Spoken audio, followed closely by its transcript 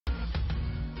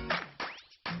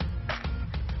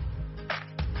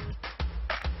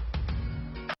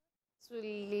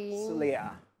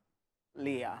Leah.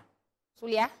 Leah.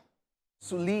 Sulia?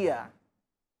 Sulia.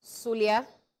 Sulia?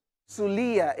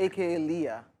 Sulia, aka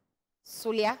Leah.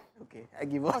 Sulia? Okay, I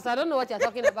give up. Because I don't know what you're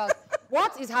talking about.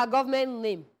 What is her government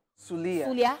name? Sulia.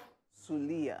 Sulia?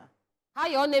 Sulia. How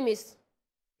your name is?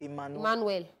 Emmanuel.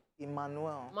 Emmanuel.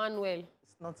 Emmanuel. Manuel.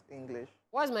 It's not English.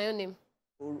 What's my own name?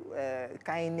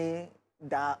 Kaine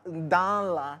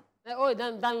Danla. Oh,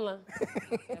 Danla.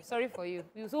 I'm sorry for you.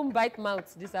 You soon bite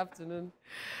mouth this afternoon.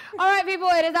 All right, people,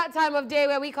 it is that time of day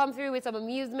where we come through with some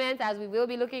amusement as we will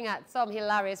be looking at some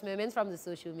hilarious moments from the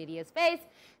social media space.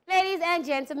 Ladies and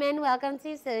gentlemen, welcome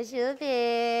to Social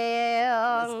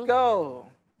Ville. Let's go.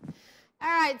 All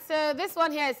right, so this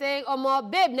one here is saying, my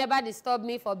babe never disturbed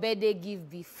me for birthday gift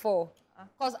before.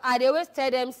 Because I always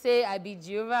tell them, say, I be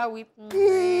Jehovah Witness.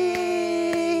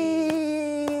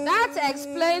 That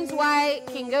explains why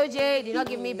King OJ did not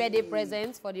give me birthday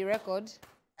presents for the record.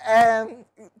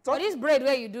 For this braid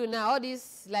where you do now, all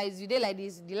these lies, you did like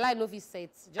this, the line of his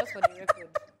sets, just for the record.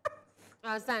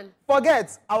 Understand?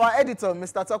 Forget, our editor,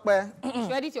 Mr. Tokwe,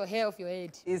 You edit your hair off your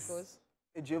head. is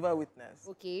a Jehovah Witness.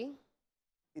 Okay.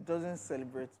 He doesn't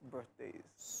celebrate birthdays.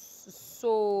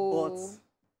 So... But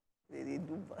they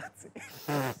do bad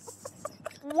things.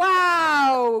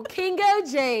 Wow! King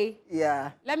OJ.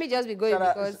 Yeah. Let me just be going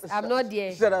because I'm not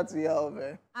there. Shout out to you,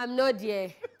 man. I'm not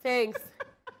there. Thanks.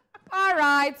 All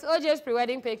right. OJ's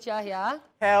pre-wedding picture here.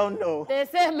 Hell no. They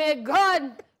say, may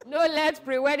God no let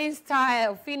pre-wedding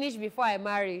style finish before I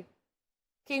marry.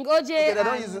 King OJ. Okay,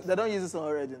 they don't use this one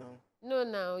already, no. No,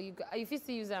 now you fit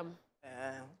still use them.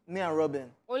 Me and Robin.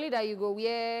 Only that you go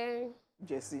wear.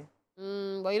 Jesse.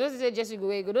 But you don't say Jesse go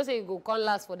wear. You don't say you go come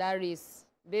last for that race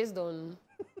based on.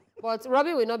 But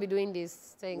Robin will not be doing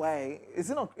this thing. Why?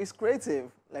 It's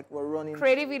creative. Like we're running.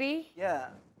 Creativity? Yeah.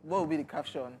 What will be the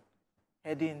caption?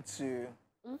 Heading to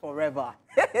forever.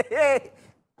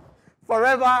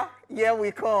 Forever, here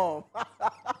we come.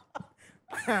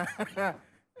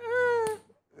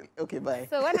 Okay, bye.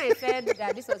 So when I said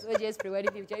that this was OJ's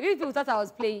pre-wedding picture, even people thought I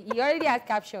was playing. He already had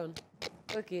caption.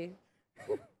 Okay.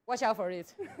 Watch out for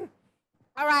it.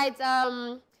 All right.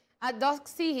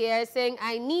 Doxy here saying,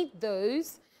 I need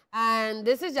those. And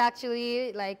this is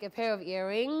actually like a pair of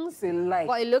earrings.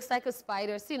 But it looks like a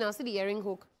spider. See now, see the earring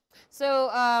hook. So,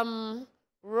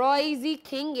 Royzy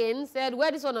Kingin said,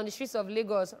 wear this one on the streets of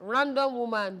Lagos. Random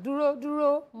woman.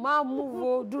 Duro, ma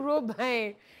muvo, duro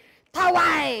bang.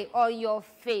 Tawai on your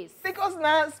face. Because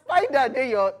now spider in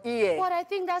your ear. But I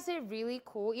think that's a really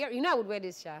cool earring. You know I would wear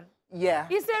this, Sha. Yeah.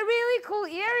 It's a really cool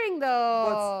earring,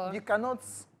 though. But you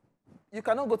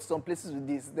cannot go to some places with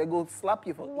this. They go slap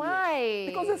you for Why? Ear.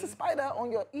 Because there's a spider on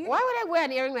your ear. Why would I wear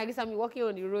an earring like this and be walking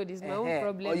on the road? It's my own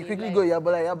problem. Or you quickly go,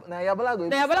 Yabola go. Now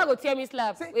Yabola go tear me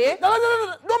slap. No,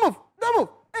 don't move. Don't move.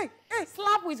 Hey.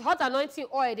 Slap with hot anointing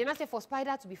oil. Then I say for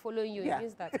spider to be following you. Yeah. It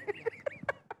means that.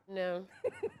 No.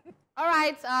 All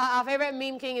right, our favorite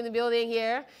meme king in the building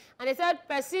here. And they said,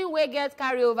 person will get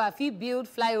carryover if you build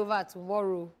flyover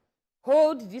tomorrow.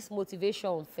 Hold this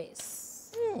motivation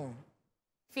first.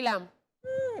 Feel 'em.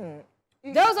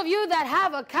 Those of you that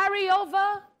have a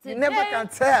carryover today, you never can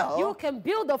tell. You can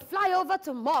build a flyover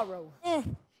tomorrow.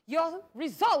 Your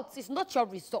results is not your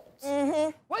results.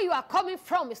 Where you are coming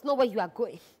from is not where you are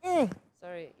going.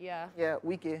 Sorry, yeah. Yeah,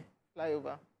 wiki,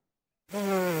 flyover.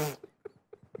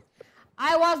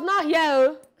 I was not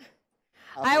here.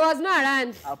 I was not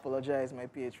around. I apologize, my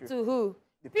PH. To who?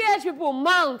 PH people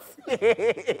mount.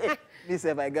 This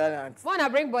if I got it. Wanna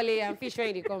bring Bolly and fish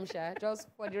in the comsha, just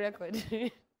for the record.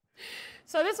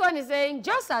 So this one is saying,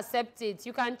 just accept it.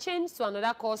 You can change to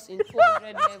another course in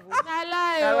 200 level. Nah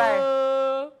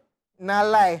lie. Nah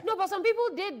lie. No, but some people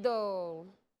did though.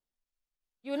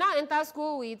 You now enter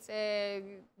school with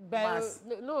maths.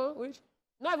 No, which?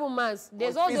 Not even maths.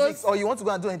 There's or all physics, those. or you want to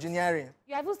go and do engineering.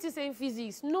 You are even still saying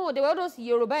physics. No, there were all those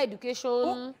Yoruba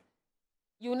education.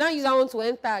 You now use that one to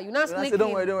enter. You now sneak in.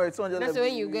 Don't worry. 200 That's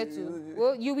when you get to.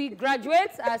 Well, you will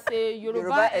graduate as a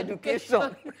Yoruba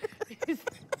education.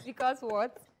 Because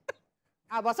what?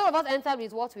 But some of us entered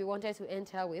with what we wanted to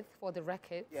enter with, for the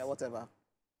record. Yeah, whatever.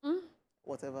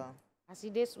 Whatever. I see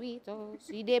they sweet, oh,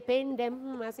 see they pain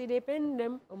them, I see they pain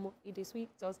them, it is sweet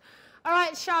sauce. All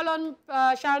right,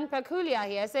 Sharon Peculiar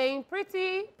here saying,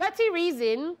 petty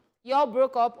reason y'all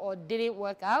broke up or didn't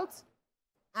work out.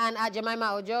 And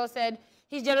Jemima Ojo said,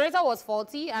 his generator was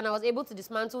faulty and I was able to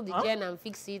dismantle the gen and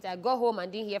fix it. I got home and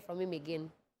didn't hear from him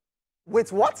again. Wait,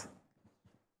 what?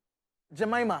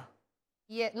 Jemima?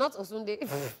 Yeah, not Osunde,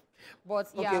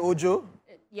 but yeah. Okay, Ojo?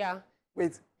 Yeah.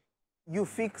 Wait, you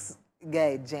fix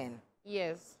guy gen?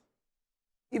 Yes.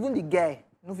 Even the guy,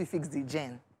 no, he fix the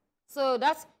gen. So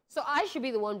So I should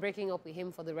be the one breaking up with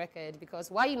him for the record, because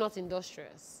why are you not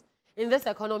industrious in this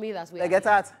economy that we are Get in?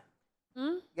 out.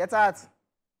 Get out.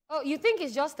 Oh, you think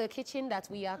it's just the kitchen that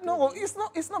we are No, cleaning?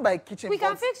 it's not by kitchen. We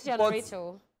can fix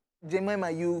generator.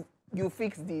 Jemima, you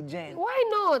fix the gen. Why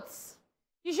not?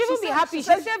 You shouldn't be happy. She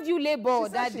saved you labor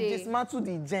that day. She dismantled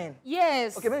the gen.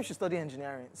 Yes. Okay, maybe she studied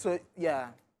engineering. So, yeah.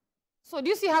 So do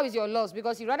you see how is your loss?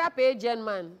 Because you rather pay gen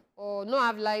man or not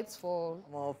have lights for...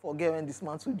 Well, forget when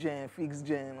dismantle gen, fix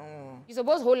gen. You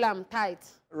supposed hold them tight.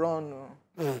 Run.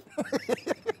 And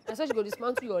so she go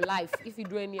dismantle your life if you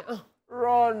do any...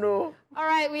 Run. All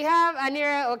right, we have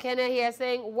Anira Okene here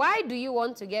saying, why do you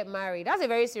want to get married? That's a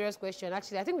very serious question,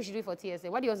 actually. I think we should do it for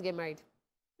TSA. Why do you want to get married?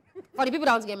 For the people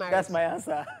that want to get married. That's my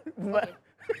answer. Okay.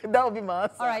 That would be my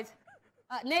answer. All right.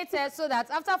 Nate said, so that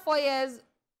after 4 years...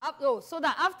 so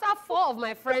that after 4 of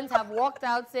my friends have walked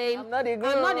out saying, I'm not the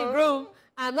groom. I'm not the groom.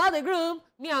 I'm not the groom.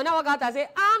 Me, I'll now walk out and say,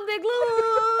 I'm the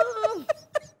groom.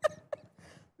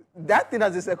 That thing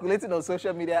has been circulating on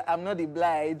social media. I'm not the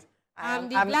bride. I'm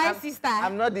the blind sister.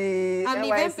 I'm not the... I'm the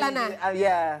event planner.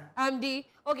 Yeah. I'm the...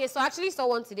 Okay, so I actually saw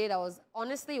one today that was...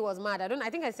 Honestly, it was mad. I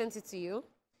think I sent it to you.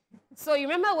 So you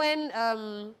remember when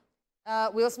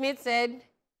Will Smith said,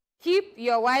 keep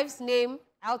your wife's name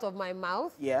out of my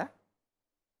mouth? Yeah.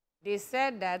 They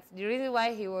said that the reason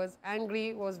why he was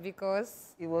angry was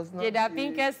because It was not Jada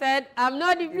Pinkett said, I'm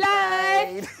not the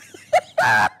blind.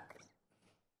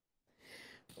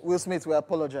 Will Smith will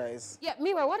apologize. Yeah,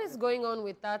 meanwhile, what is going on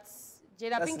with that?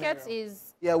 Jada Pinkett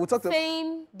is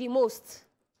saying the most.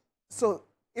 So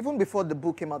even before the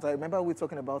book came out, I remember we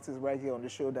talking about it right here on the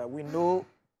show that we know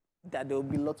that there will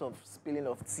be lots of spilling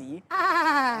of tea.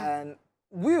 And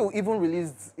Will even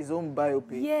released his own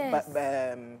biopic.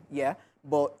 Yes.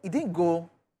 But it didn't go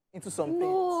into some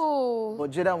things.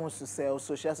 But Jada wants to sell,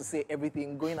 so she has to say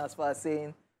everything, going as far as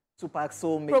saying Tupac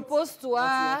soulmate. Proposed to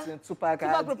her. Tupac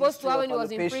proposed to her when he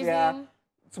was in prison.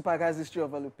 Tupac has history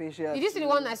of alopecia. Did you see the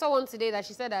one? I saw one today that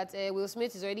she said that Will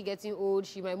Smith is already getting old.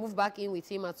 She might move back in with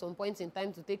him at some point in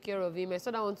time to take care of him. I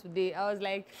saw that one today. I was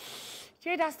like,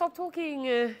 Jada, stop talking.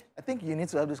 I think you need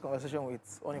to have this conversation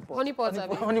with Honeypot. Honeypot.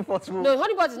 No,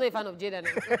 Honeypot is not a fan of Jada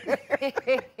now.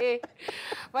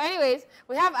 But anyways,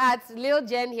 we have at Lil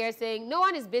Jen here saying, no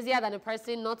one is busier than a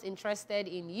person not interested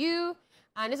in you.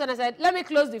 And this one I said, let me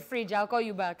close the fridge. I'll call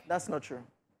you back. That's not true.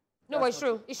 No, but it's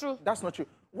true. It's true. That's not true.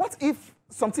 What if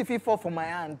something fall from my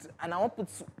hand and I want to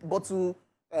put bottle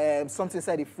something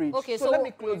inside the fridge? Okay, so let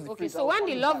me close the fridge. So when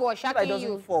the love was shocking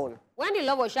you, fall. When the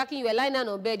love was shocking you, were lying down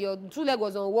on bed, your 2 legs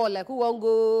was on wall, like who won't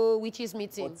go witches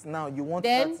meeting? But now you want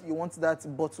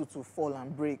that bottle to fall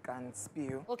and break and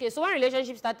spill. Okay, so when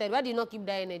relationship started, why did you not keep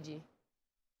that energy?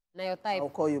 Now your type. I'll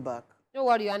call you back. Don't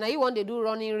worry, and now you want to do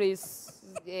running race,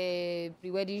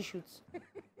 pre-wedding shoots.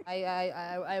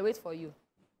 I wait for you.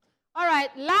 All right,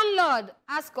 landlord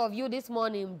asked of you this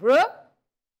morning, bro.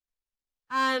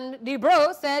 And the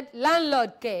bro said,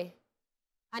 landlord, ke?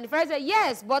 And the friend said,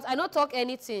 yes, but I don't talk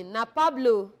anything. Now,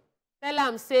 Pablo, tell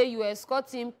him, say you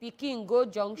escort him, Pikin, go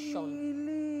junction.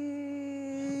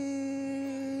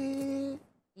 Really?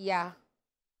 Yeah.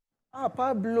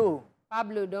 Pablo.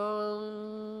 Pablo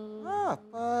don't...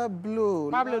 Pablo.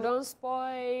 Pablo don't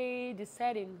spoil the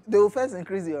setting. They will first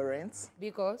increase your rent.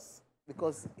 Because?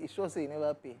 Because it shows you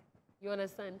never pay. You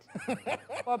understand?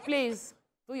 But please,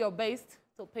 do your best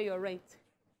to pay your rent.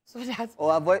 So that...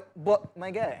 Or avoid... But,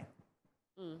 my guy,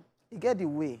 you get the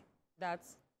way.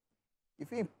 That's...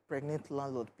 If you impregnate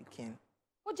landlord Pikin.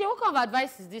 Okay, what kind of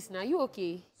advice is this now? You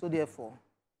okay? So therefore...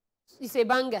 It's a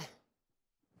banger.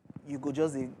 You go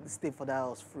just stay for that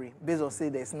house free. Based on say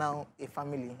there's now a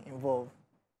family involved.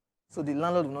 So the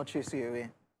landlord will not chase you away.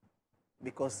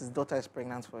 Because his daughter is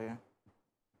pregnant for you.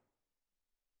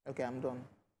 Okay, I'm done.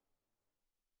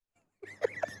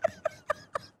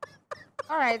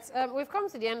 All right, we've come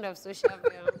to the end of Social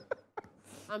Ville.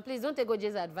 And please don't take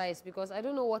OJ's advice because I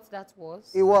don't know what that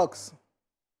was. It works.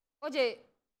 OJ,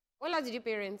 what did you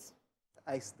pay rent?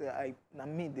 I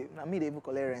made they even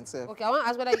collect rent, sir. Okay, I want to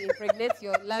ask whether you impregnate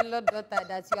your landlord daughter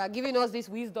that you are giving us this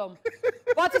wisdom.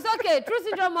 But it's okay. Truth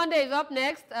Syndrome Monday is up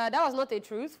next. That was not a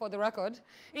truth, for the record.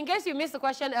 In case you missed the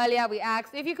question earlier, we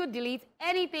asked if you could delete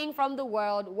anything from the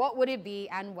world, what would it be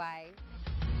and why?